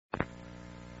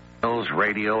Mills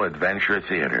Radio Adventure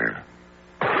Theater.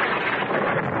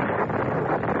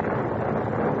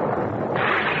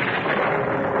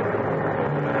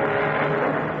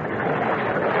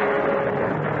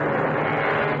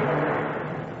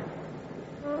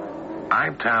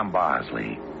 I'm Tom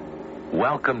Bosley.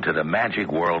 Welcome to the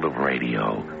magic world of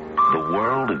radio, the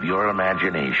world of your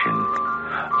imagination,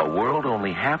 a world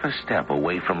only half a step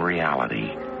away from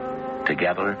reality.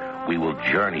 Together, we will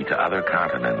journey to other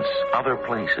continents, other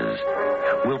places.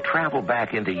 We'll travel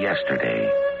back into yesterday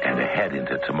and ahead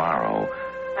into tomorrow.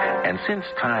 And since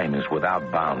time is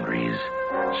without boundaries,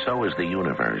 so is the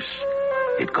universe.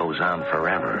 It goes on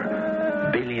forever.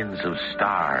 Billions of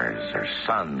stars or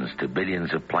suns to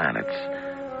billions of planets.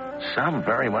 Some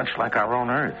very much like our own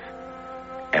Earth.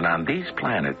 And on these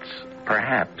planets,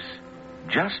 perhaps,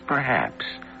 just perhaps,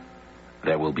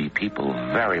 there will be people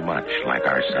very much like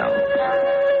ourselves.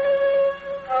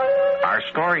 Our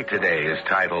story today is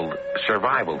titled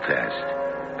Survival Test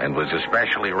and was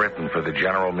especially written for the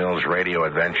General Mills Radio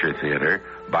Adventure Theater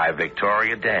by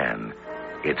Victoria Dan.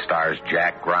 It stars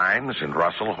Jack Grimes and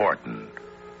Russell Horton.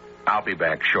 I'll be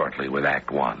back shortly with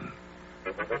Act One.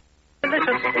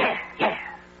 Yeah.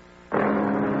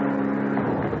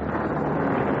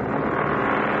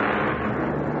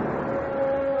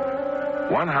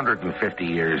 150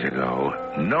 years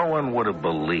ago, no one would have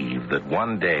believed that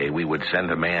one day we would send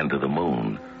a man to the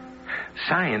moon.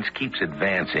 Science keeps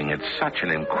advancing at such an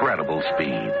incredible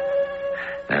speed.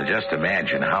 Now just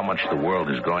imagine how much the world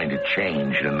is going to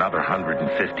change in another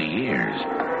 150 years.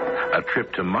 A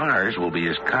trip to Mars will be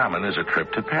as common as a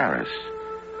trip to Paris.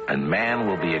 And man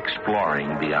will be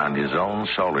exploring beyond his own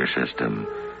solar system.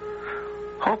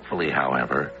 Hopefully,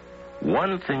 however,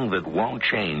 one thing that won't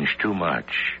change too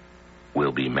much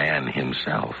will be man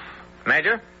himself.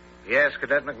 Major? Yes,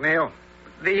 Cadet McNeil?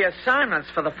 The assignments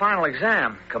for the final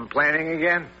exam. Complaining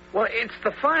again? Well, it's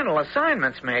the final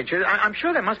assignments, Major. I'm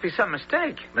sure there must be some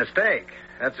mistake. Mistake?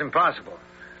 That's impossible.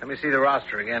 Let me see the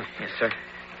roster again. Yes, sir.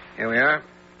 Here we are.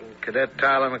 Cadet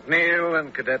Tyler McNeil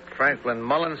and Cadet Franklin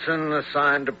Mullinson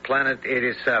assigned to Planet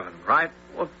 87, right?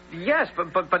 Well, yes,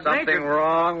 but Something Major...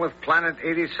 wrong with Planet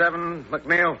 87,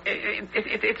 McNeil?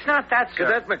 It's not that, sir.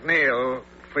 Cadet McNeil,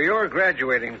 for your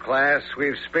graduating class,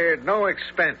 we've spared no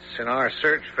expense in our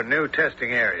search for new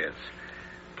testing areas.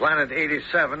 Planet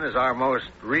 87 is our most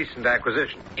recent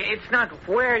acquisition. It's not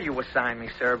where you assign me,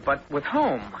 sir, but with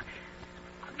whom.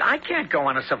 I can't go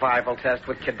on a survival test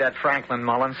with Cadet Franklin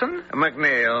Mullinson.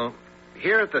 McNeil,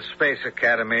 here at the Space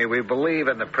Academy, we believe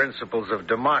in the principles of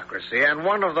democracy, and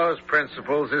one of those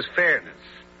principles is fairness.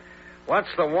 What's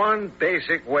the one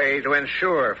basic way to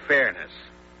ensure fairness?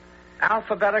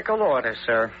 Alphabetical order,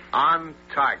 sir. On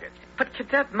target. But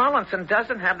Cadet Mullinson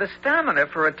doesn't have the stamina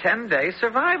for a 10-day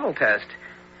survival test.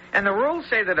 And the rules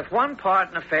say that if one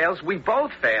partner fails, we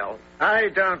both fail. I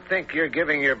don't think you're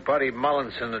giving your buddy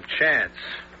Mullinson a chance.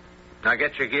 Now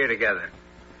get your gear together.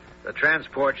 The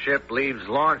transport ship leaves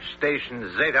Launch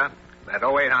Station Zeta at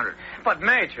 0800. But,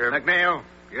 Major... McNeil,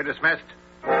 you're dismissed.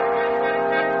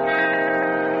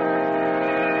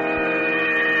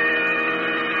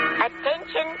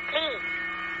 Attention, please.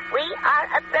 We are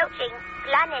approaching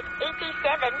Planet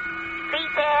 87.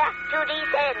 Prepare to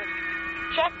descend.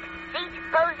 Check seat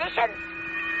position.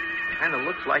 Kind of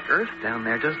looks like Earth down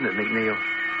there, doesn't it, McNeil?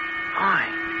 My,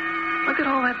 look at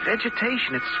all that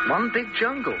vegetation. It's one big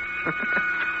jungle.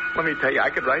 Let me tell you, I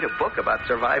could write a book about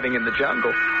surviving in the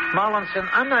jungle. Mullinson,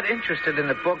 I'm not interested in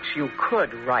the books you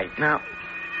could write. Now,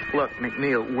 look,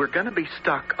 McNeil, we're going to be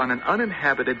stuck on an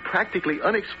uninhabited, practically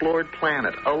unexplored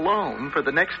planet alone for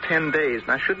the next 10 days.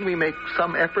 Now, shouldn't we make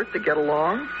some effort to get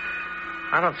along?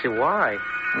 I don't see why.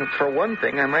 Well, for one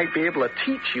thing, I might be able to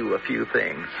teach you a few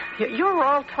things. You're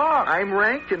all talk. I'm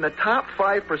ranked in the top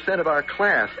 5% of our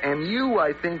class, and you,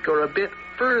 I think, are a bit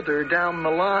further down the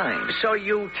line. So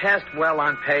you test well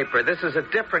on paper. This is a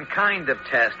different kind of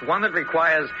test, one that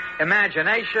requires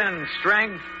imagination,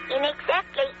 strength. In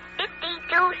exactly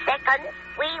 52 seconds,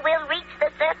 we will reach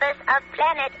the surface of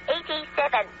Planet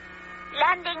 87.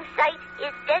 Landing site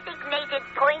is designated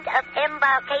point of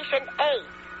embarkation A.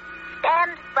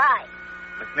 Stand by.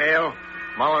 McNeil,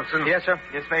 Mullinson. Yes, sir.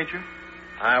 Yes, Major?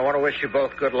 I want to wish you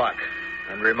both good luck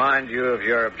and remind you of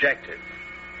your objective.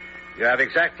 You have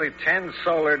exactly 10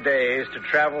 solar days to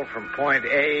travel from point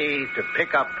A to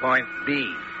pick up point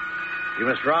B. You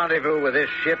must rendezvous with this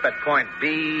ship at point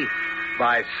B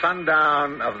by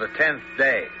sundown of the 10th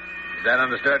day. Is that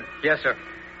understood? Yes, sir.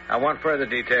 Now, one further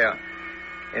detail.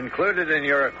 Included in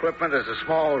your equipment is a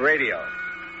small radio,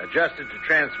 adjusted to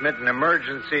transmit an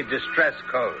emergency distress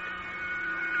code.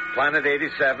 Planet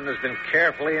 87 has been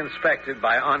carefully inspected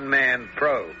by unmanned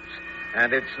probes.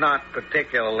 and it's not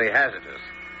particularly hazardous.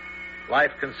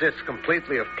 Life consists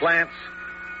completely of plants.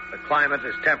 The climate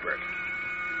is temperate.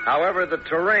 However, the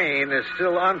terrain is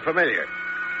still unfamiliar,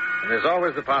 and there's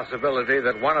always the possibility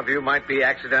that one of you might be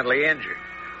accidentally injured,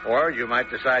 or you might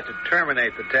decide to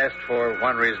terminate the test for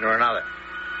one reason or another.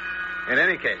 In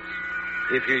any case,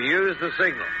 if you use the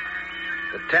signal,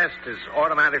 the test is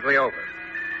automatically over.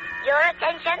 Your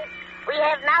attention. We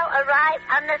have now arrived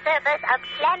on the surface of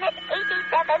Planet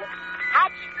 87.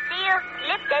 Hatch seal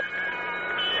lifted.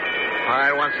 All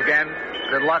right, once again,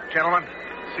 good luck, gentlemen.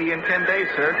 See you in 10 days,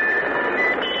 sir.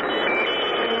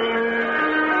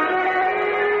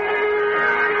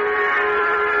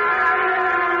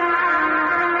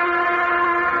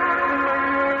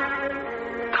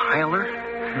 Tyler,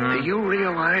 do you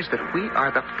realize that we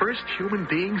are the first human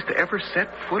beings to ever set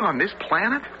foot on this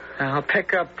planet? Now,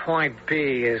 pick-up point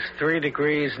B is 3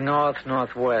 degrees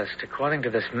north-northwest. According to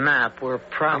this map, we're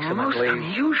approximately... A most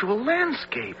unusual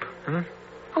landscape.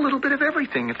 A little bit of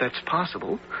everything, if that's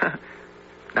possible.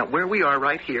 Now, where we are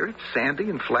right here, it's sandy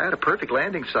and flat, a perfect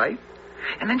landing site.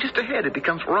 And then just ahead, it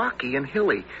becomes rocky and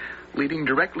hilly, leading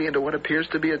directly into what appears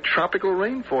to be a tropical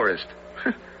rainforest.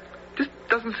 Just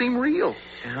doesn't seem real.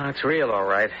 Yeah, it's real, all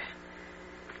right.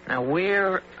 Now,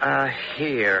 we're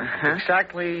here.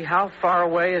 Exactly how far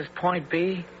away is point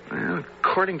B? Well,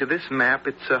 according to this map,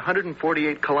 it's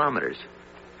 148 kilometers.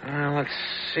 Let's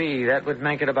see. That would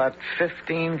make it about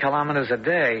 15 kilometers a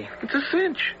day. It's a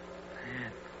cinch.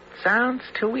 Sounds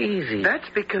too easy. That's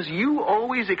because you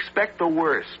always expect the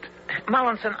worst.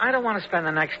 Mullinson, I don't want to spend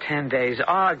the next 10 days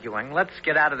arguing. Let's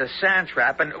get out of the sand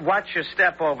trap and watch your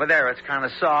step over there. It's kind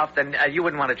of soft, and you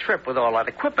wouldn't want to trip with all that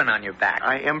equipment on your back.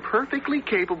 I am perfectly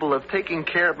capable of taking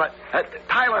care of my...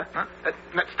 Tyler,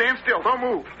 stand still. Don't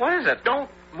move. What is it? Don't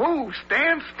move.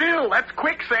 Stand still. That's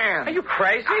quicksand. Are you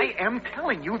crazy? I am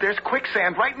telling you, there's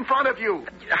quicksand right in front of you.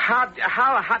 How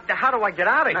do I get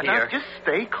out of here? Now, just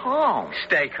stay calm.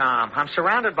 Stay calm. I'm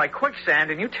surrounded by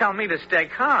quicksand, and you tell me to stay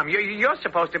calm. You're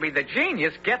supposed to be the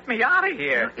genius. Get me out of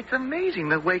here. You know, it's amazing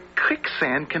the way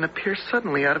quicksand can appear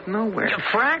suddenly out of nowhere.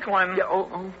 Franklin. Yeah,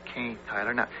 okay,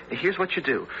 Tyler. Now, here's what you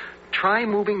do. Try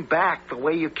moving back the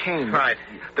way you came. Right.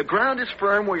 The ground is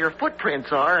firm where your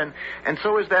footprints are, and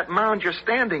so is that mound you're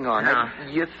standing on. Yeah.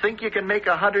 You think you can make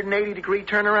a 180-degree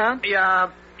turnaround? Yeah,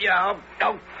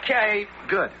 okay.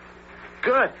 Good.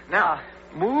 Now,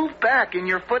 move back in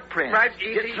your footprints. Right,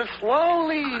 easy.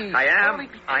 Slowly. I am. Slowly.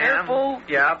 Careful.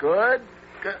 Yeah. Good.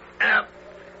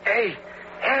 Hey,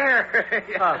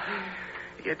 air.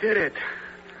 You did it.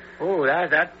 Oh,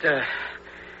 that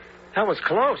was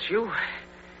close. You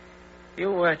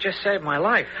just saved my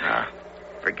life.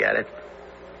 Forget it.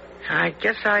 I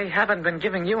guess I haven't been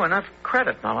giving you enough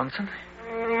credit, Mullinson.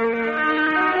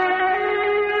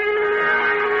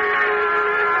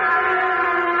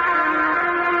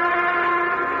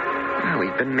 Well,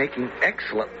 we've been making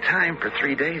excellent time for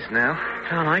 3 days now.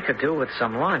 Well, I could do with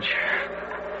some lunch.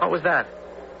 What was that?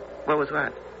 What was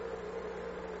that?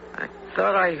 I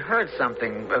thought I heard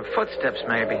something. Footsteps,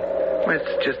 maybe. Well,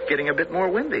 it's just getting a bit more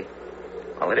windy.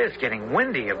 Well, it is getting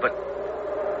windier, but...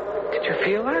 Did you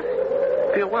feel that?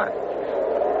 Feel what?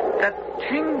 That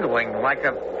tingling, like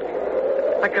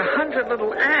 100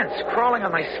 little ants crawling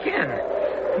on my skin.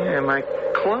 Yeah, my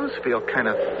clothes feel kind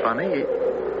of funny.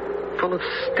 Full of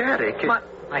static.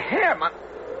 My hair,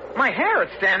 my hair is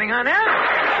standing on end.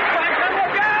 Franklin,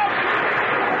 look out!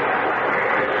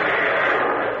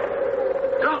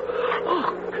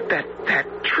 That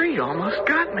tree almost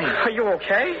got me. Are you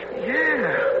okay?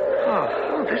 Yeah.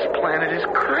 Oh, this planet is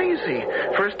crazy.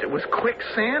 First it was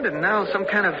quicksand, and now some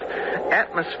kind of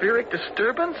atmospheric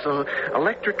disturbance, so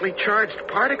electrically charged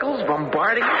particles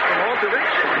bombarding us from all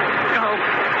directions.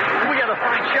 We gotta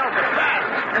find shelter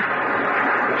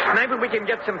fast. Maybe we can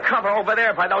get some cover over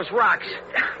there by those rocks.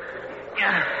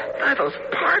 Those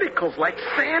particles like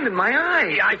sand in my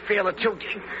eyes. Yeah, I feel it too.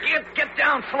 Get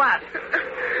down flat.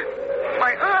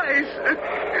 My eyes.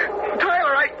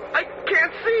 Tyler, I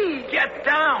can't see. Get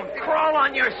down. Crawl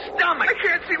on your stomach. I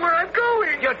can't see where I'm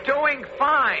going. You're doing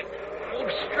fine.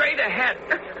 Move straight ahead.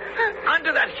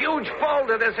 Under that huge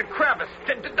boulder, there's a crevice.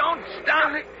 Don't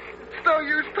stop. It's no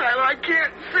use, Tyler. I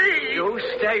can't see. You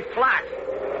stay flat.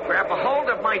 Grab a hold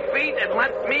of my feet and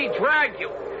let me drag you.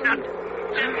 Now,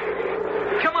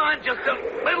 come on, just a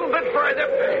little bit further.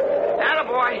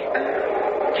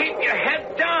 Attaboy. Keep your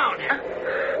head down.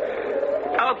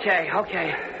 Okay.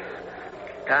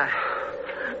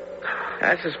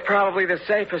 This is probably the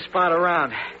safest spot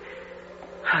around.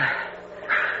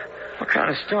 What kind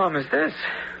of storm is this?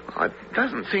 Well, it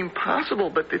doesn't seem possible,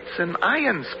 but it's an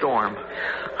iron storm.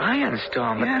 Iron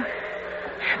storm? Yeah.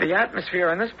 The atmosphere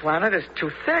on this planet is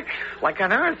too thick, like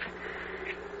on Earth.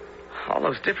 All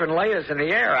those different layers in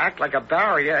the air act like a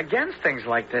barrier against things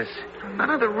like this. None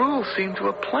of the rules seem to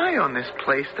apply on this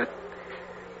place.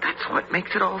 That's what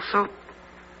makes it all so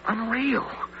unreal.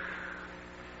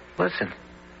 Listen.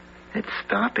 It's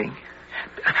stopping.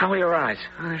 How are your eyes?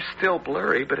 They're still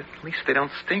blurry, but at least they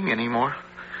don't sting anymore.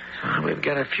 We've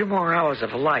got a few more hours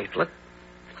of light. Let's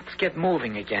get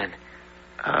moving again.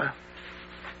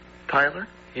 Tyler?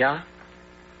 Yeah?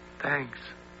 Thanks.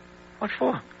 What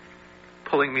for?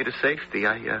 Pulling me to safety.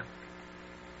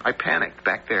 I panicked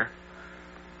back there.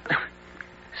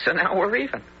 So now we're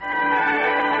even.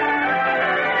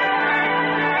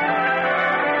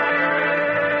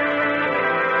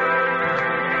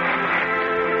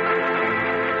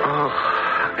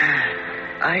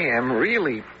 I am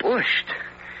really bushed.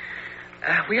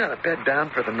 We ought to bed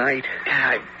down for the night.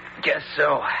 I guess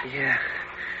so. Yeah.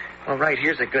 Well, right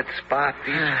here's a good spot.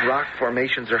 These rock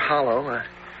formations are hollow.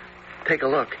 Take a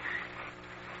look.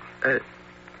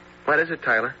 What is it,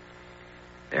 Tyler?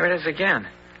 There it is again.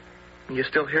 You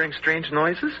still hearing strange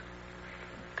noises?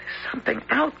 There's something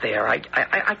out there.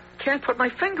 I can't put my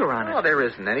finger on it. Oh, there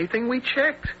isn't anything. We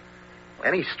checked.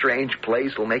 Any strange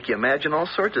place will make you imagine all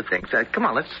sorts of things. Come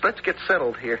on, let's get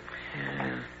settled here.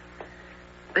 Yeah.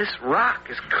 This rock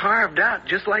is carved out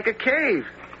just like a cave.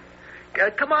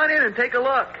 Come on in and take a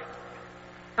look.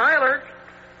 Tyler,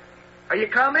 are you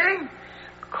coming?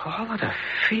 Call it a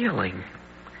feeling,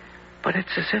 but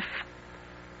it's as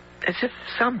if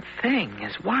something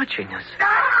is watching us.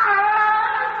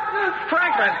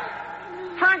 Franklin,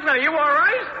 are you all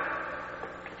right?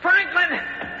 Franklin,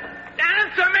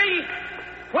 answer me.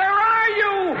 Where are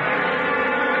you?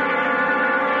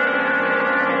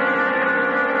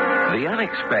 The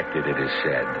unexpected, it is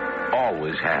said,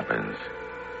 always happens.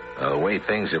 The way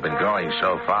things have been going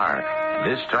so far,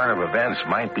 this turn of events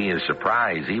might be a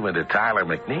surprise even to Tyler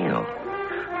McNeil.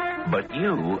 But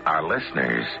you, our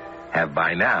listeners, have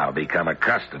by now become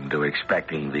accustomed to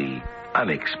expecting the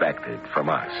unexpected from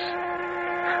us.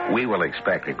 We will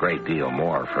expect a great deal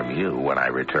more from you when I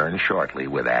return shortly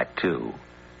with Act 2.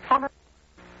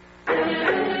 The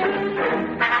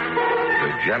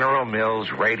General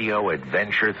Mills Radio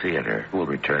Adventure Theater will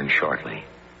return shortly.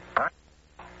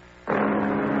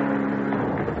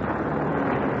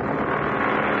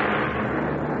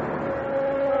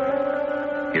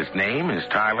 His name is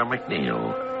Tyler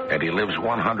McNeil, and he lives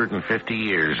 150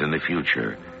 years in the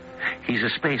future. He's a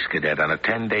space cadet on a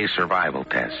 10-day survival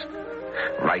test.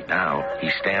 Right now,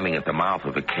 he's standing at the mouth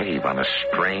of a cave on a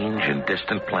strange and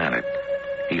distant planet.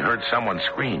 He heard someone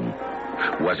scream.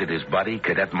 Was it his buddy,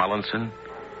 Cadet Mullinson?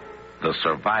 The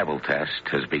survival test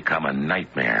has become a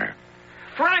nightmare.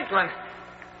 Franklin,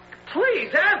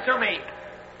 please answer me.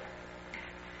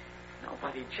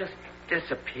 Nobody just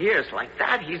disappears like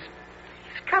that. He's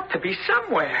got to be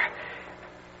somewhere.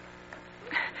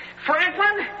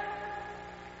 Franklin?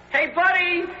 Hey,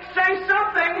 buddy, say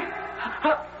something.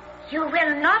 You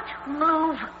will not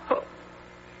move.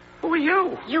 Who are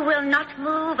you? You will not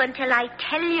move until I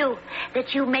tell you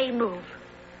that you may move.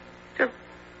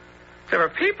 There are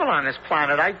people on this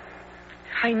planet.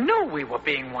 I knew we were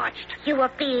being watched. You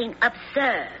are being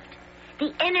observed.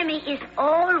 The enemy is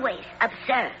always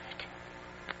observed.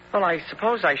 Well, I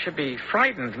suppose I should be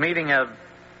frightened meeting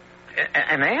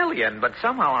an alien, but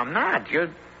somehow I'm not. You're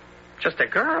just a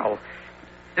girl.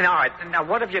 Now,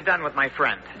 what have you done with my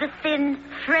friend? The thin,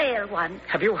 frail one.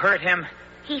 Have you hurt him?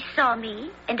 He saw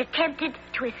me and attempted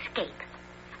to escape.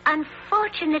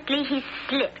 Unfortunately, he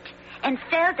slipped and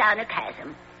fell down a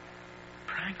chasm.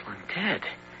 Franklin dead.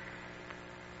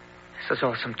 This is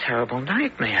all some terrible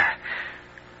nightmare.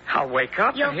 I'll wake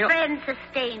up Your and he'll... friend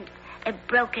sustained a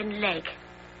broken leg.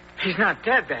 He's not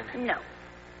dead, then? No.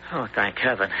 Oh, thank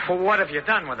heaven. Well, what have you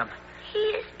done with him? He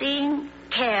is being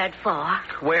cared for.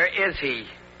 Where is he?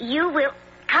 You will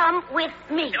come with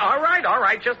me. All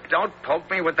right. Just don't poke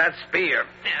me with that spear.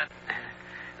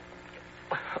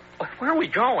 Where are we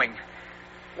going?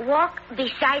 Walk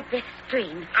beside this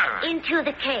stream into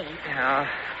the cave.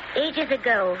 Ages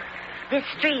ago, this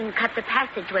stream cut the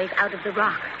passageways out of the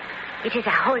rock. It is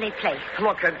a holy place.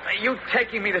 Look, are you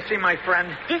taking me to see my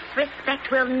friend?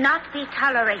 Disrespect will not be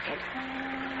tolerated.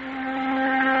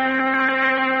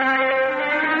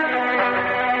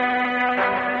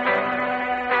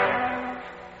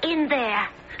 In there.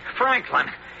 Franklin,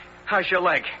 how's your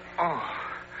leg? Oh,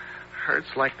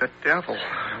 hurts like the devil.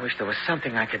 I wish there was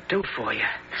something I could do for you.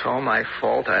 It's all my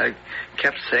fault. I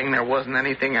kept saying there wasn't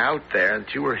anything out there,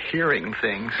 that you were hearing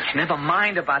things. Never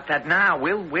mind about that now.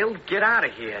 We'll get out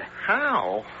of here.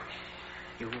 How?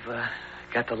 You've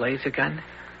got the laser gun?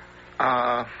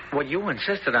 Well, you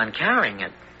insisted on carrying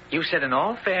it. You said in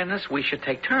all fairness we should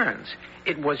take turns.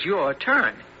 It was your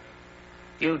turn.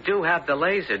 You do have the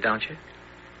laser, don't you?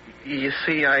 You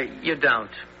see, You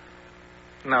don't.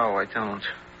 No, I don't.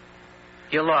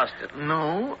 You lost it.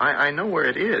 No, I know where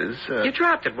it is. You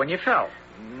dropped it when you fell.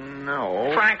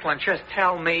 No. Franklin, just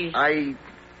tell me.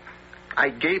 I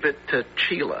gave it to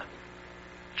Sheila.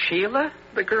 Sheila?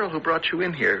 The girl who brought you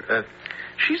in here.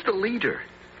 She's the leader.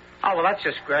 Oh, well, that's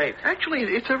just great. Actually,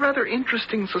 it's a rather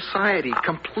interesting society,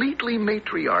 completely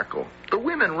matriarchal. The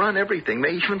women run everything.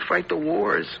 They even fight the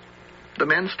wars. The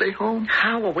men stay home.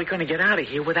 How are we going to get out of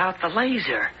here without the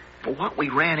laser? Well, what we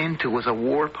ran into was a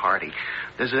war party.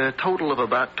 There's a total of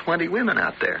about 20 women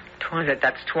out there. 20?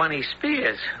 That's 20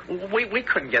 spears. We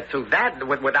couldn't get through that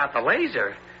without the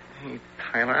laser. Hey,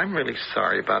 Tyler, I'm really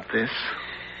sorry about this.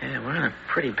 Yeah, we're in a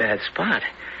pretty bad spot.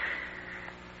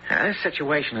 This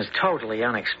situation is totally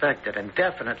unexpected and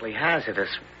definitely hazardous.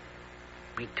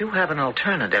 We do have an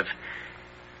alternative.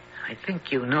 I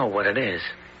think you know what it is.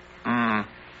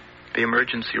 The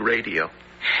emergency radio.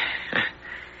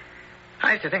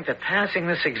 I used to think that passing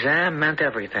this exam meant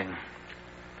everything.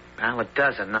 Well, it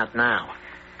doesn't, not now.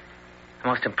 The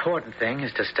most important thing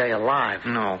is to stay alive.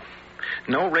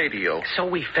 No radio. So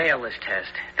we fail this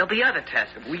test. There'll be other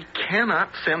tests. We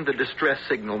cannot send the distress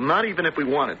signal, not even if we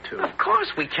wanted to. Of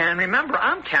course we can. Remember,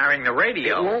 I'm carrying the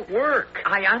radio. It won't work.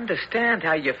 I understand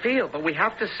how you feel, but we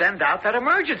have to send out that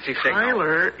emergency signal.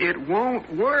 Tyler, it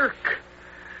won't work.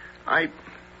 I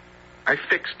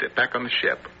fixed it back on the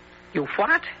ship. You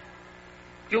what?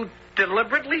 You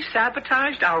deliberately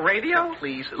sabotaged our radio? Now,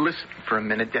 please, listen for a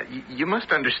minute. You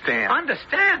must understand.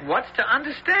 Understand? What's to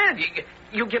understand?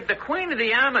 You give the Queen of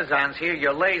the Amazons here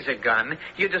your laser gun.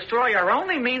 You destroy our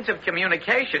only means of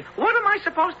communication. What am I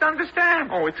supposed to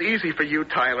understand? Oh, it's easy for you,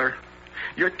 Tyler.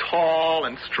 You're tall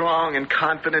and strong and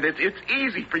confident. It's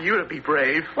easy for you to be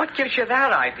brave. What gives you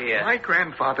that idea? My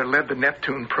grandfather led the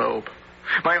Neptune probe.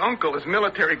 My uncle is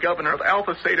military governor of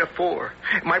Alpha Theta 4.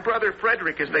 My brother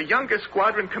Frederick is the youngest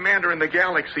squadron commander in the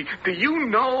galaxy. Do you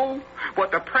know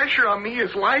what the pressure on me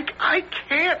is like? I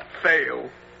can't fail.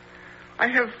 I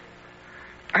have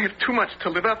too much to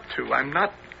live up to. I'm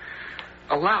not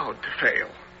allowed to fail.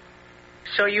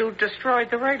 So you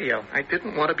destroyed the radio? I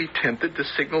didn't want to be tempted to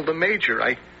signal the major.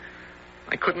 I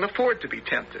couldn't afford to be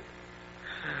tempted.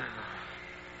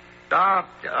 All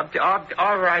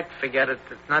right, forget it.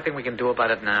 There's nothing we can do about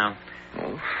it now.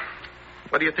 Well,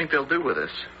 what do you think they'll do with us?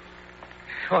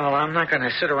 Well, I'm not going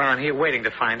to sit around here waiting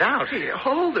to find out. Hey,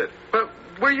 hold it. But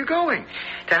where are you going?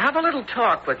 To have a little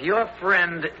talk with your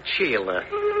friend Sheila.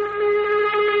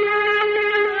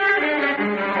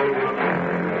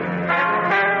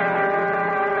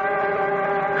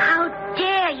 How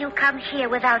dare you come here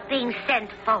without being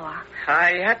sent for?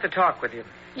 I had to talk with you.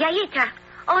 Yaita,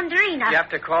 Andrina. You have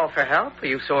to call for help? Are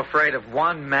you so afraid of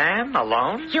one man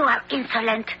alone? You are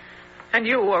insolent. And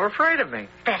you are afraid of me.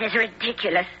 That is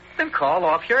ridiculous. Then call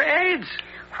off your aides.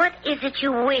 What is it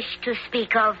you wish to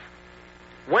speak of?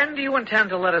 When do you intend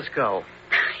to let us go?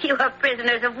 You are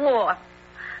prisoners of war.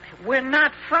 We're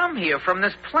not from here, from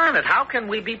this planet. How can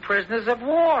we be prisoners of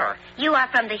war? You are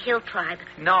from the Hill Tribe.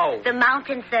 No. The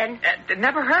mountains, then?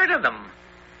 Never heard of them.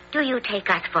 Do you take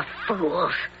us for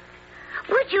fools?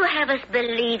 Would you have us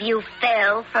believe you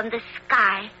fell from the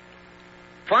sky?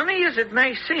 Funny as it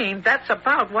may seem, that's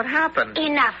about what happened.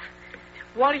 Enough.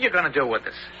 What are you going to do with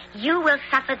us? You will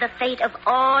suffer the fate of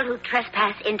all who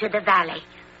trespass into the valley.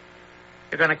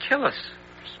 You're going to kill us.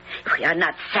 We are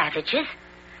not savages.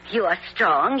 You are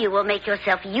strong. You will make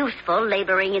yourself useful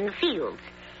laboring in the fields.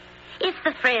 If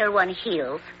the frail one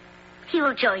heals, he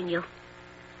will join you.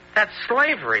 That's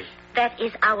slavery. That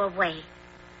is our way.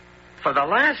 For the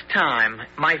last time,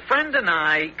 my friend and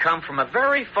I come from a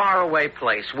very far away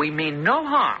place. We mean no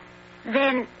harm.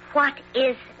 Then what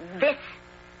is this?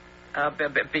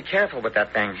 Be careful with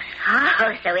that thing.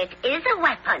 Oh, so it is a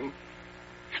weapon.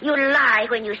 You lie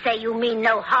when you say you mean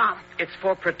no harm. It's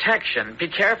for protection. Be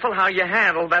careful how you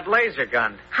handle that laser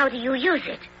gun. How do you use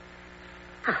it?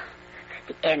 Oh,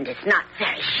 the end is not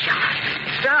very sharp.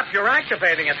 Stop, you're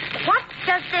activating it. What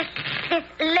does this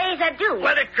laser do?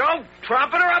 Let it go.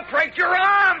 Drop it or I'll break your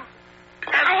arm.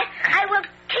 I will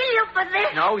kill you for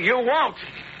this. No, you won't.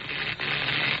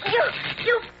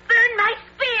 You burn my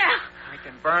spear. I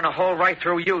can burn a hole right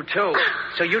through you, too.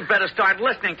 So you'd better start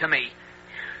listening to me.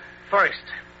 First,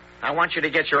 I want you to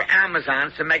get your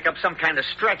Amazons to make up some kind of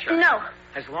stretcher. No.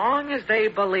 As long as they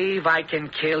believe I can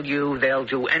kill you, they'll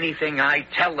do anything I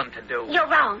tell them to do. You're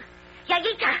wrong.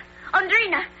 Yagita,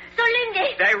 Andrina,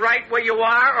 Solindi. Stay right where you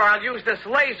are, or I'll use this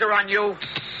laser on you.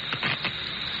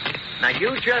 Now,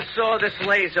 you just saw this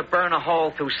laser burn a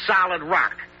hole through solid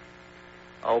rock.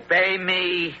 Obey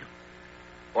me,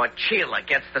 or Sheila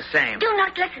gets the same. Do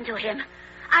not listen to him.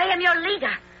 I am your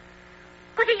leader.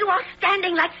 What are you all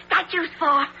standing like statues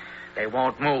for? They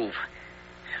won't move.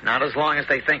 Not as long as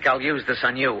they think I'll use this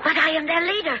on you. But I am their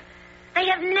leader. They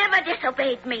have never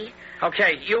disobeyed me.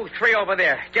 Okay, you three over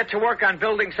there. Get to work on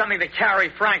building something to carry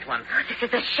Franklin. Oh, this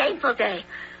is a shameful day.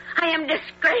 I am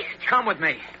disgraced. Come with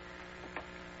me.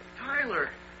 Tyler,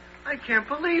 I can't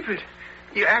believe it.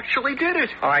 You actually did it.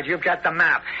 All right, you've got the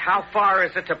map. How far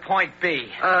is it to point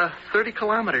B? 30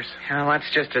 kilometers. Well, that's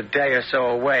just a day or so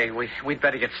away. We'd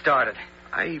better get started.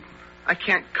 I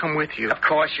can't come with you. Of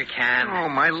course you can. Oh,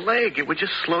 my leg. It would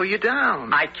just slow you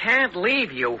down. I can't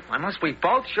leave you. Unless we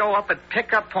both show up at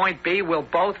pickup point B, we'll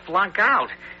both flunk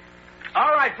out.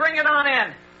 All right, bring it on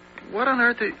in. What on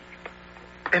earth is...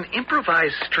 An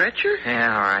improvised stretcher?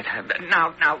 Yeah, all right.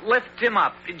 Now, lift him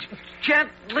up.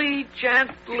 Gently.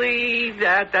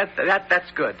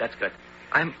 That's good.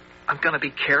 I'm going to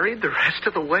be carried the rest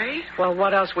of the way? Well,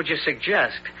 what else would you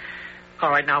suggest? All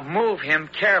right, now move him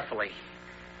carefully.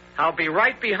 I'll be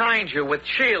right behind you with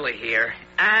Sheila here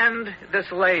and this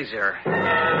laser. All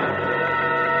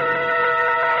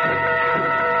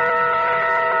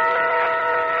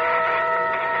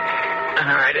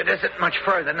right, it isn't much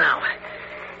further now.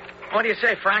 What do you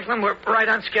say, Franklin? We're right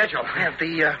on schedule. Yeah,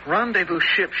 the rendezvous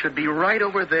ship should be right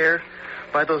over there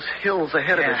by those hills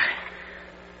ahead of us.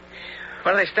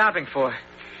 What are they stopping for?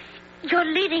 You're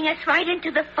leading us right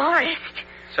into the forest.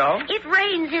 So? It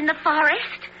rains in the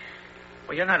forest.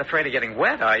 Well, you're not afraid of getting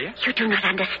wet, are you? You do not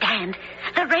understand.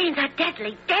 The rains are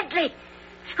deadly.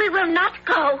 We will not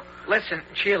go. Listen,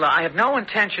 Sheila, I have no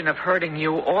intention of hurting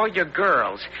you or your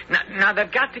girls. Now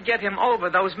they've got to get him over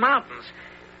those mountains.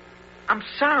 I'm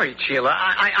sorry, Sheila.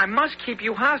 I must keep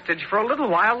you hostage for a little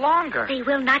while longer. They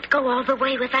will not go all the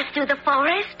way with us through the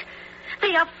forest.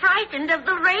 They are frightened of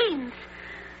the rains.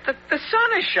 The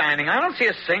sun is shining. I don't see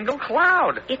a single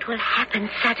cloud. It will happen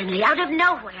suddenly, out of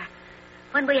nowhere,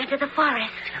 when we enter the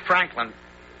forest. Franklin,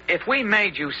 if we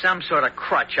made you some sort of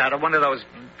crutch out of one of those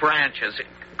branches,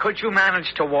 could you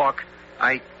manage to walk?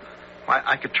 I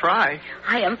could try.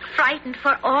 I am frightened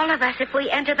for all of us if we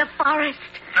enter the forest.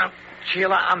 Now,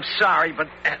 Sheila, I'm sorry, but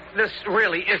this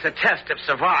really is a test of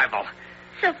survival.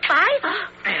 Survival?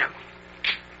 Yeah.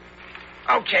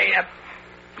 Okay,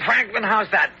 Franklin, how's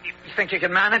that? You think you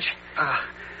can manage?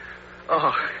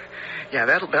 Yeah,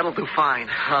 that'll do fine.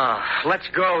 Let's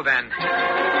go then.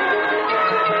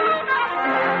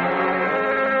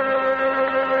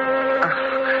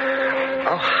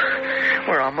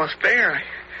 We're almost there.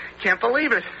 I can't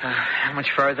believe it. How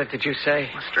much further did you say?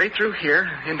 Straight through here,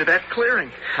 into that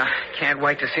clearing. Can't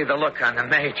wait to see the look on the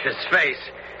Major's face.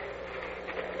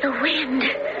 The wind.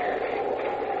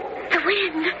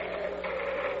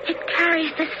 It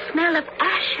carries the smell of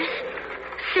ashes,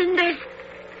 cinders,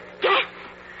 death.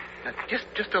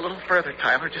 Just a little further,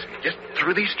 Tyler. Just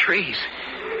through these trees.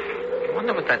 I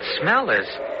wonder what that smell is.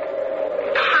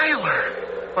 Tyler!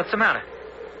 What's the matter?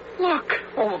 Look.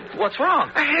 Oh, what's wrong?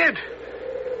 Ahead.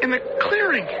 In the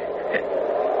clearing. It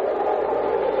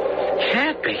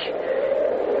can't be.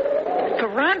 It's the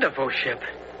rendezvous ship.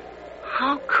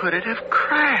 How could it have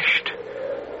crashed?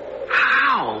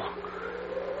 How?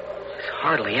 There's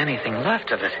hardly anything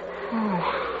left of it.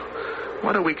 Oh,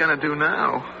 what are we going to do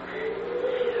now?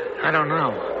 I don't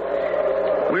know.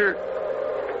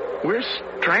 We're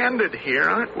stranded here,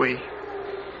 aren't we?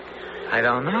 I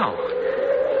don't know.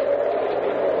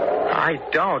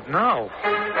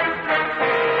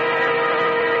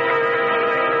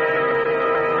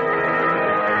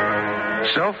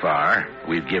 So far,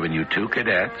 we've given you 2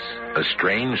 cadets, a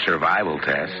strange survival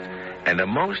test, and a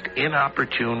most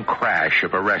inopportune crash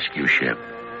of a rescue ship.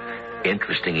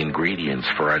 Interesting ingredients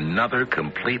for another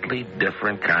completely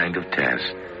different kind of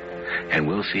test. And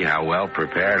we'll see how well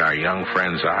prepared our young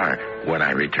friends are when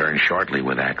I return shortly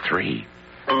with Act 3.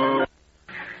 The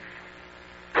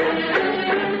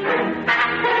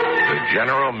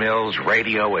General Mills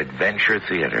Radio Adventure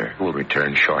Theater will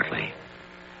return shortly.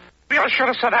 You should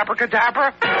have said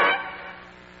abracadabra.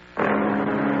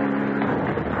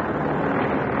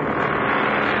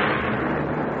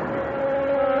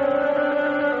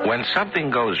 When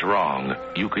something goes wrong,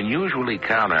 you can usually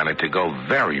count on it to go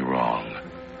very wrong.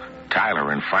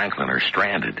 Tyler and Franklin are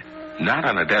stranded, not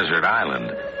on a desert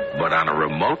island, but on a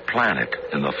remote planet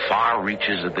in the far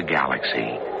reaches of the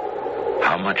galaxy.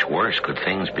 How much worse could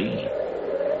things be?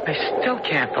 I still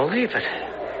can't believe it.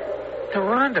 The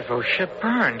rendezvous ship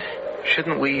burned.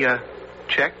 Shouldn't we,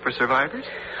 check for survivors?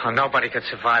 Oh, nobody could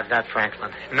survive that,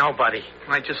 Franklin. Nobody.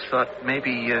 I just thought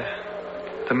maybe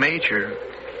The Major,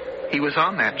 he was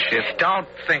on that ship. Don't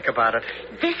think about it.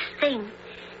 This thing,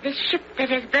 this ship that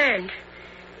has burned,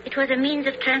 it was a means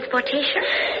of transportation?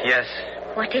 Yes.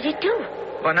 What did it do?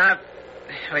 Well,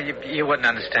 you wouldn't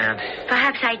understand.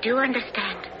 Perhaps I do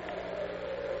understand.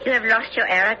 You have lost your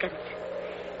arrogance.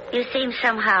 You seem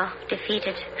somehow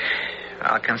defeated.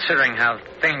 Well, considering how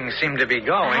things seem to be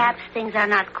going... Perhaps things are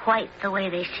not quite the way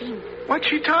they seem.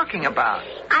 What you talking about?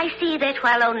 I see that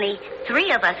while only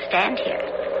 3 of us stand here,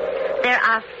 there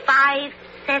are 5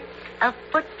 sets of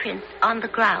footprints on the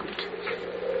ground.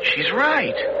 She's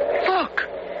right. Look.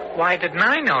 Why didn't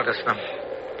I notice them?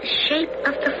 The shape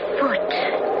of the foot,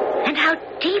 and how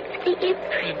deep the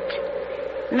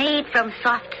imprint. Made from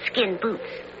soft skin boots.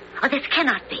 Oh, this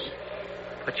cannot be.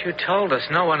 But you told us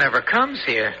no one ever comes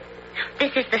here.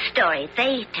 This is the story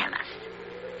they tell us.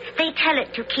 They tell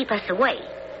it to keep us away.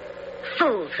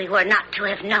 Fools we were not to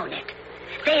have known it.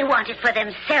 They want it for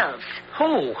themselves.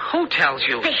 Who? Who tells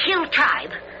you? The Hill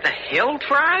Tribe. The Hill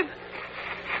Tribe?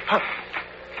 Oh,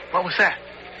 what was that?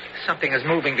 Something is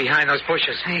moving behind those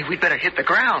bushes. Hey, we'd better hit the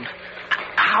ground.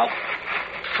 How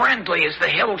friendly is the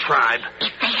Hill Tribe?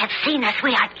 If they have seen us,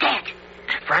 we are dead.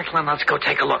 Franklin, let's go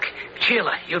take a look.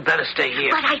 Sheila, you'd better stay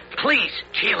here. But Please,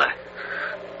 Sheila.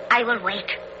 I will wait.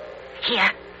 Here.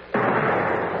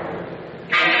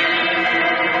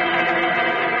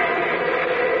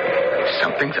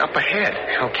 Something's up ahead.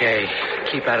 Okay,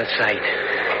 keep out of sight.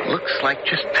 Looks like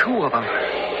just 2 of them.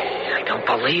 I don't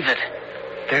believe it.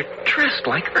 They're dressed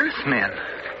like Earthmen.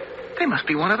 They must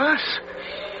be one of us.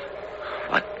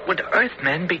 What would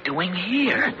Earthmen be doing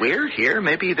here? We're here.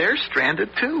 Maybe they're stranded,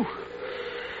 too.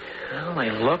 Well,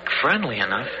 they look friendly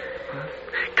enough.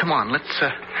 Come on,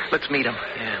 let's meet them.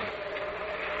 Yeah.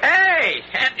 Hey!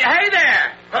 Hey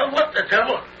there! What the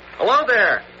devil? Hello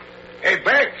there. Hey,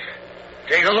 Beck,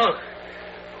 take a look.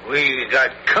 We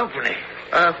got company.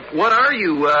 What are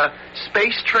you,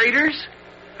 space traders?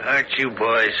 Aren't you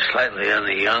boys slightly on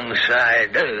the young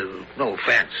side? No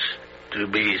offense to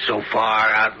be so far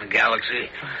out in the galaxy.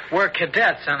 We're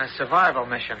cadets on a survival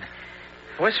mission.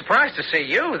 We're surprised to see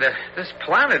you. This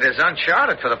planet is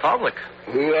uncharted for the public.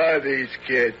 Who are these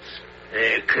kids?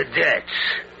 They're cadets.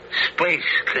 Space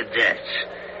cadets.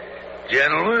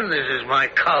 Gentlemen, this is my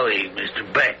colleague,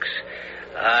 Mr. Bex.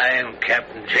 I am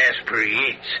Captain Jasper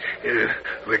Yates,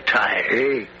 retired.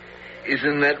 Hey,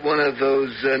 isn't that one of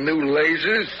those new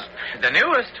lasers? The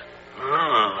newest.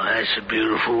 Oh, that's a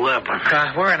beautiful weapon.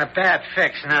 We're in a bad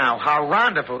fix now. Our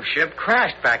rendezvous ship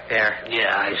crashed back there.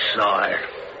 Yeah, I saw it.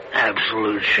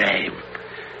 Absolute shame.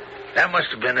 That must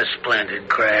have been a splendid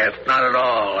craft. Not at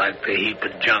all like the heap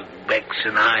of junk Bex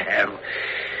and I have.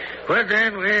 But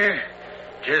then we're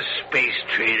just space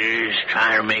traders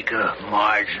trying to make a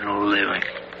marginal living.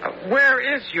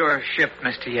 Where is your ship,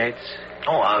 Mr. Yates?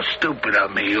 Oh, how stupid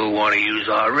of me. You'll want to use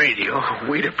our radio.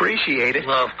 We'd appreciate it.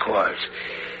 Of course.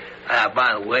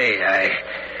 By the way, I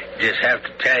just have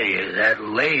to tell you, that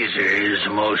laser is the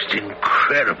most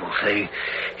incredible thing.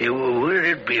 Would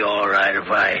it be all right if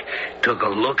I took a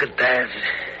look at that?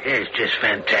 It's just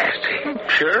fantastic.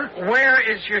 Sure. Where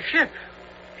is your ship?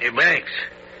 Hey, Banks.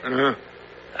 Uh-huh.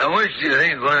 How much do you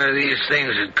think one of these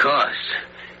things would cost?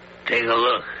 Take a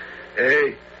look.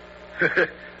 Hey,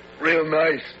 real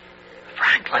nice.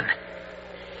 Franklin,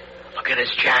 look at his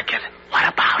jacket.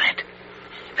 What about it?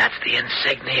 That's the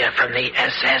insignia from the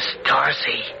SS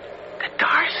Darcy. The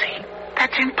Darcy?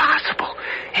 That's impossible.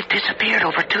 It disappeared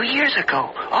over 2 years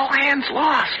ago. All hands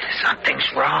lost. Something's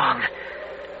wrong.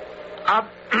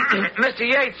 Mr.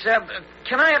 Yates,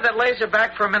 can I have that laser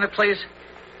back for a minute, please?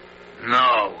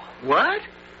 No. What?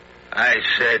 I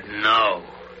said no.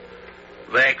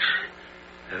 Vex,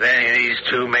 if any of these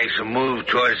 2 makes a move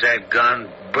towards that gun,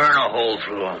 burn a hole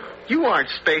through them. You aren't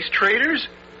space traders.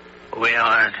 We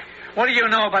aren't. What do you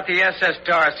know about the SS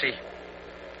Darcy?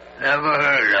 Never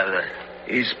heard of it.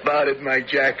 He spotted my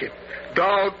jacket.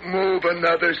 Don't move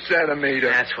another centimeter.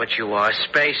 That's what you are,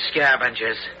 space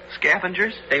scavengers.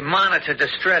 Scavengers? They monitor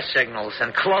distress signals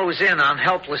and close in on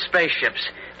helpless spaceships.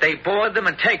 They board them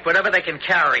and take whatever they can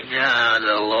carry. Yeah,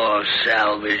 the law of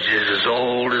salvage is as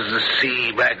old as the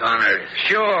sea back on Earth.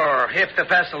 Sure, if the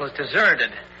vessel is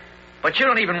deserted. But you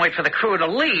don't even wait for the crew to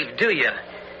leave, do you?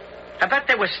 I bet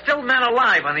there were still men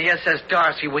alive on the SS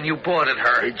Darcy when you boarded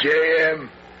her. Hey,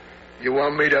 J.M., you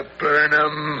want me to burn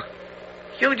them?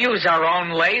 You'd use our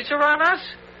own laser on us?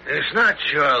 It's not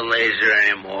your laser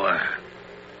anymore.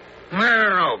 I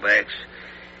don't know, Bex.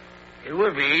 It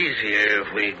would be easier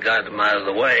if we got them out of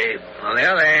the way. On the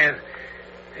other hand,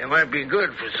 it might be good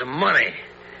for some money.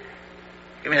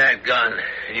 Give me that gun,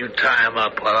 and you tie him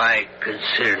up while I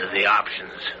consider the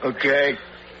options. Okay.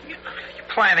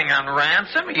 planning on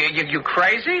ransom? You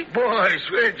crazy? Boys,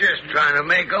 we're just trying to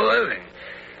make a living.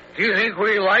 Do you think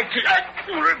we like to...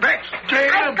 Rebecca,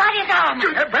 I've got his arm.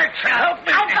 Rebecca, help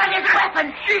me. I've got his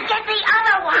weapon. Get the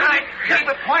other one. Keep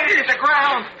it pointed at the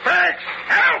ground. Rex,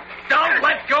 help! Don't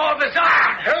let go of his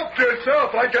arm. Help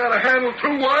yourself. I gotta handle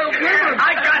 2 wild women.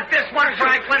 I got this one,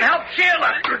 Franklin. Help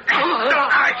Sheila. All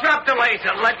right, drop the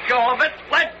laser. Let go of it.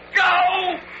 Let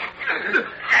go.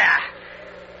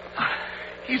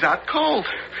 He's out cold.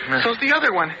 So's the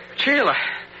other one. Sheila,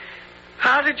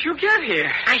 how did you get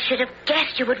here? I should have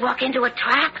guessed you would walk into a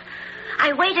trap.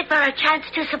 I waited for a chance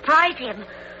to surprise him.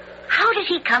 How did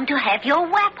he come to have your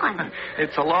weapon?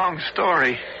 It's a long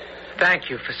story. Thank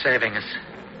you for saving us.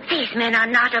 These men are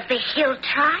not of the Hill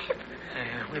tribe.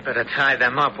 We better tie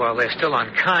them up while they're still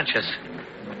unconscious.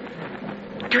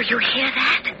 Do you hear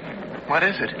that? What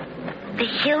is it? The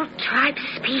Hill tribe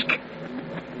speak.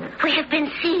 We have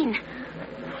been seen.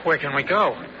 Where can we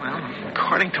go? Well,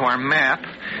 according to our map,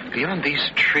 beyond these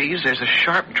trees, there's a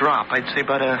sharp drop. I'd say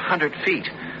about 100 feet.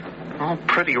 All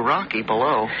pretty rocky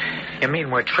below. You mean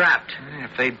we're trapped?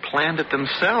 If they'd planned it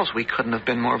themselves, we couldn't have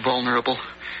been more vulnerable.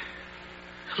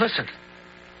 Listen.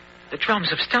 The drums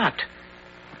have stopped.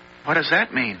 What does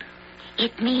that mean?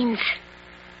 It means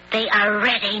they are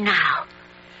ready now.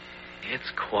 It's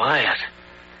quiet.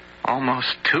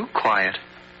 Almost too quiet.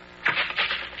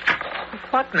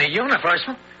 What in the universe?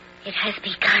 It has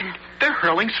begun. They're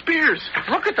hurling spears.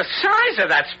 Look at the size of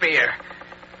that spear.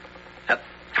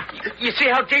 You see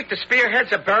how deep the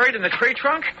spearheads are buried in the tree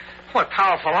trunk? What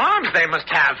powerful arms they must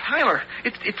have. Tyler,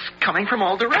 it's coming from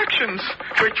all directions.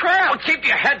 We're trapped. Oh, keep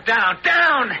your head down.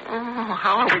 Down! Oh,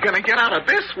 how are we going to get out of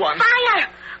this one? Fire!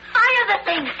 Fire the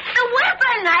thing! The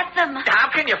weapon at them! How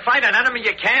can you fight an enemy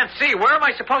you can't see? Where am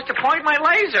I supposed to point my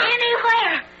laser?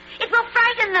 Anywhere! It will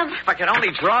frighten them. If I could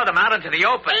only draw them out into the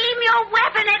open. Aim your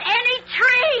weapon at any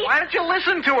tree! Why don't you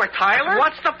listen to her, Tyler?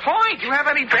 What's the point? Do you have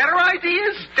any better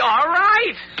ideas? All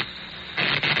right.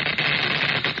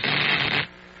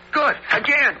 Good.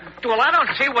 Again. Well, I don't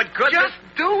see what good... Just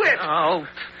do it. Oh.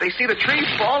 They see the trees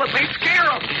fall, it may scare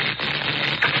them.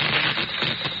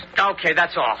 Okay,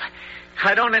 that's all.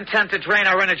 I don't intend to drain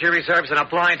our energy reserves in a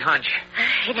blind hunch.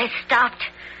 It has stopped.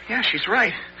 Yeah, she's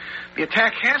right. The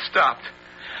attack has stopped.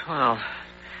 Well,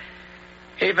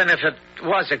 even if it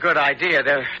was a good idea,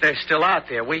 they're still out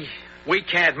there. We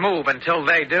can't move until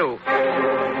they do.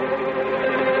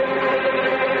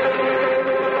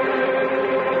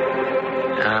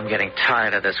 I'm getting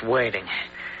tired of this waiting.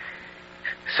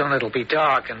 Soon it'll be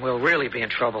dark and we'll really be in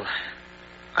trouble.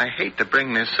 I hate to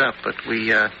bring this up, but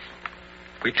we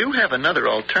do have another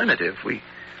alternative. We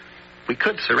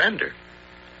could surrender.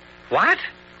 What?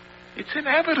 It's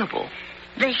inevitable.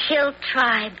 The Hill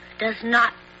tribe does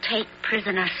not take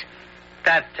prisoners.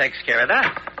 That takes care of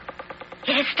that.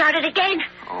 It has started again.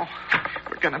 Oh,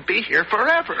 we're going to be here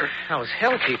forever. Those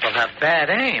hill people have bad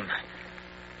aim.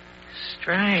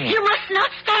 Strange. You must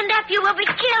not stand up. You will be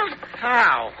killed.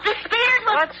 How? The spears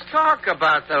will... Let's talk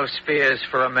about those spears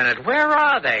for a minute. Where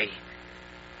are they?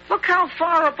 Look how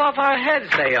far above our heads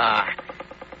they are.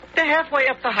 They're halfway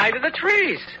up the height of the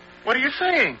trees. What are you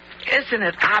saying? Isn't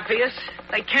it obvious?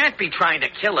 They can't be trying to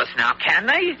kill us now, can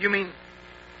they? You mean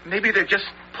maybe they're just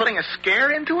putting a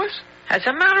scare into us? As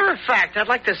a matter of fact, I'd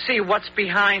like to see what's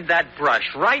behind that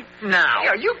brush right now. Hey,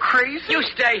 are you crazy? You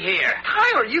stay here.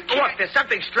 Tyler, you can't... Look, there's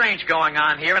something strange going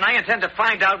on here, and I intend to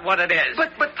find out what it is.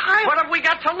 But Tyler... What have we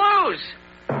got to lose?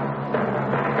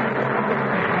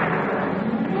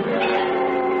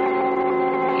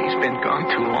 He's been gone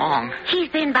too long. He's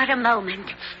been but a moment.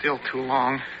 Still too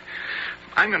long.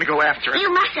 I'm going to go after him.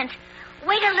 You mustn't.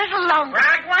 Wait a little longer.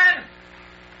 Franklin!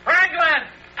 Franklin!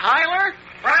 Tyler?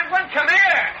 Franklin, come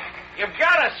here! You've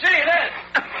got to see this.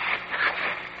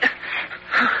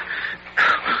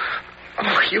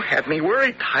 Oh, you had me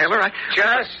worried, Tyler.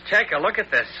 Just take a look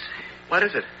at this. What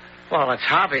is it? Well, it's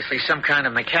obviously some kind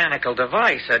of mechanical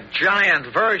device, a giant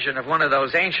version of one of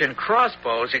those ancient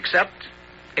crossbows, except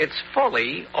it's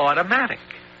fully automatic.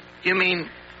 You mean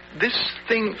this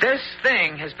thing... This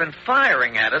thing has been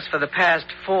firing at us for the past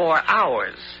 4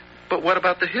 hours. But what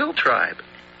about the Hill tribe?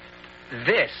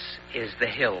 This is the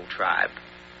Hill tribe.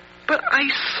 But I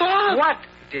saw... What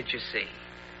did you see?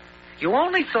 You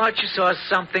only thought you saw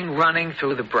something running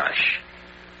through the brush.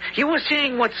 You were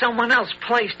seeing what someone else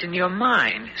placed in your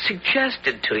mind,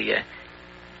 suggested to you.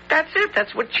 That's it.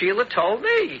 That's what Sheila told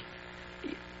me.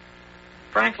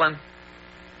 Franklin,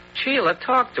 Sheila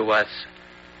talked to us.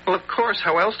 Well, of course.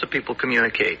 How else do people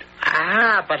communicate?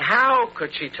 But how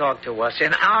could she talk to us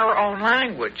in our own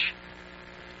language?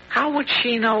 How would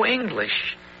she know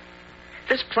English?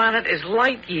 This planet is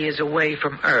light years away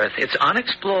from Earth. It's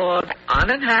unexplored,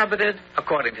 uninhabited,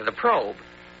 according to the probe.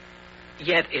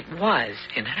 Yet it was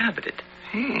inhabited.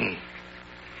 Hey,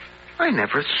 I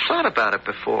never thought about it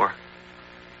before.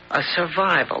 A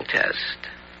survival test.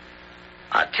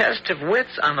 A test of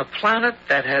wits on a planet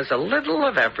that has a little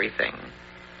of everything.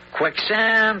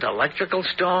 Quicksand, electrical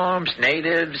storms,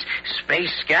 natives,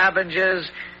 space scavengers.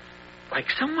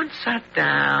 Like someone sat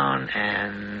down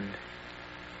and...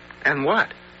 And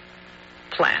what?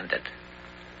 Planned it.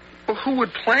 Well, who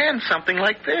would plan something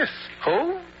like this?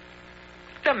 Who?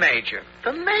 The Major.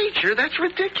 The Major? That's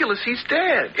ridiculous. He's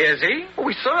dead. Is he? Well,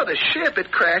 we saw the ship.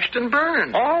 It crashed and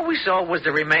burned. All we saw was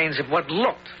the remains of what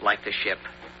looked like the ship.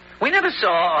 We never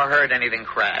saw or heard anything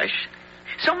crash.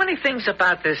 So many things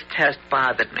about this test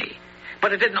bothered me.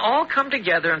 But it didn't all come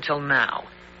together until now.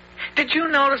 Did you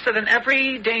notice that in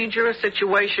every dangerous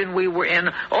situation we were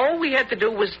in, all we had to do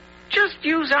was just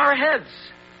use our heads?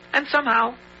 And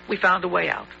somehow, we found a way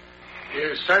out.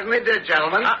 You certainly did,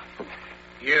 gentlemen.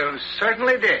 You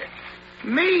certainly did.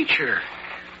 Major,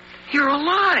 you're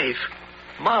alive.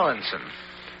 Mullinson.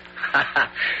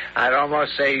 I'd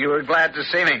almost say you were glad to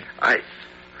see me.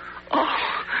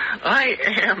 I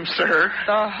am, sir.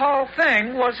 The whole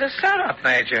thing was a setup,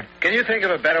 Major. Can you think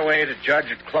of a better way to judge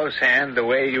at close hand the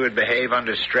way you would behave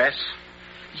under stress?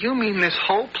 You mean this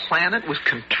whole planet was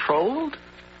controlled?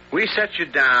 We set you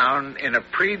down in a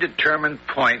predetermined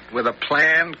point with a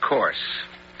planned course.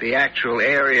 The actual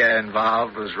area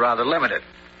involved was rather limited.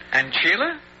 And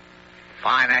Sheila?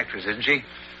 Fine actress, isn't she?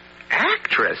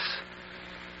 Actress?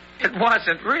 It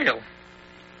wasn't real.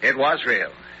 It was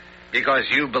real. Because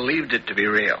you believed it to be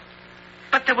real.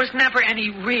 But there was never any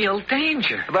real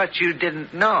danger. But you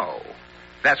didn't know.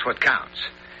 That's what counts.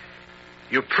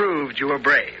 You proved you were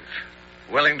brave,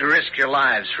 willing to risk your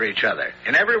lives for each other.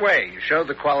 In every way, you showed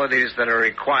the qualities that are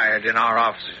required in our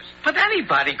officers. But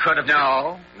anybody could have...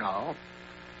 No.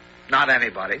 Not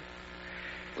anybody.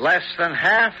 Less than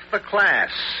half the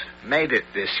class made it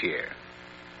this year.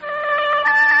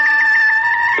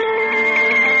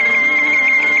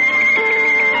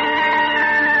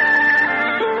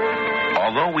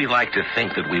 Although we like to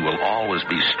think that we will always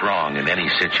be strong in any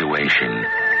situation,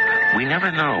 we never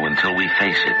know until we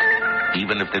face it,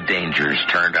 even if the dangers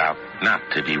turned out not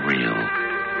to be real.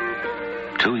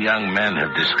 Two young men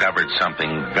have discovered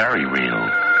something very real,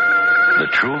 the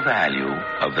true value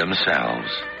of themselves.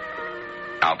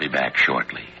 I'll be back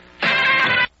shortly.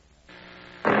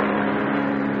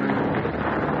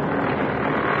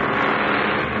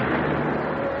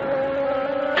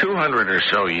 200 or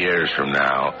so years from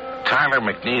now, Tyler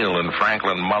McNeil and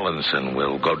Franklin Mullinson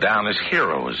will go down as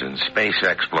heroes in space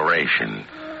exploration.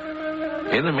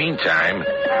 In the meantime,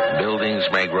 buildings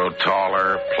may grow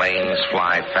taller, planes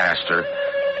fly faster,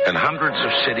 and hundreds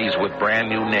of cities with brand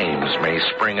new names may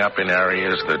spring up in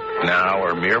areas that now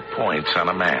are mere points on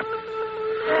a map.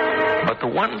 But the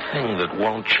one thing that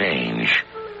won't change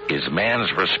is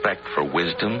man's respect for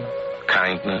wisdom,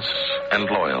 kindness, and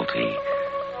loyalty.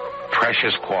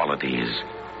 Precious qualities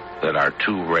that are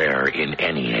too rare in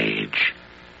any age.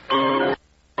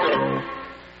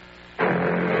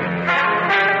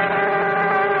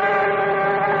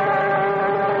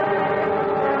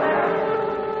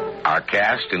 Our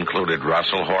cast included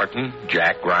Russell Horton,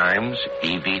 Jack Grimes,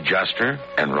 E.V. Juster,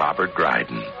 and Robert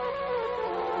Dryden.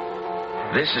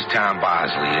 This is Tom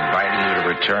Bosley inviting you to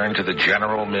return to the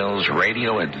General Mills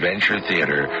Radio Adventure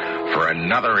Theater for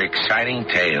another exciting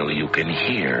tale you can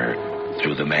hear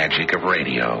through the magic of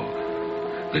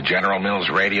radio. The General Mills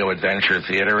Radio Adventure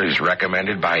Theater is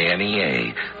recommended by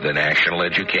NEA, the National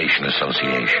Education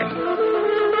Association.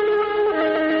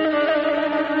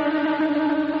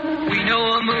 We know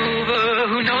a mover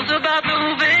who knows about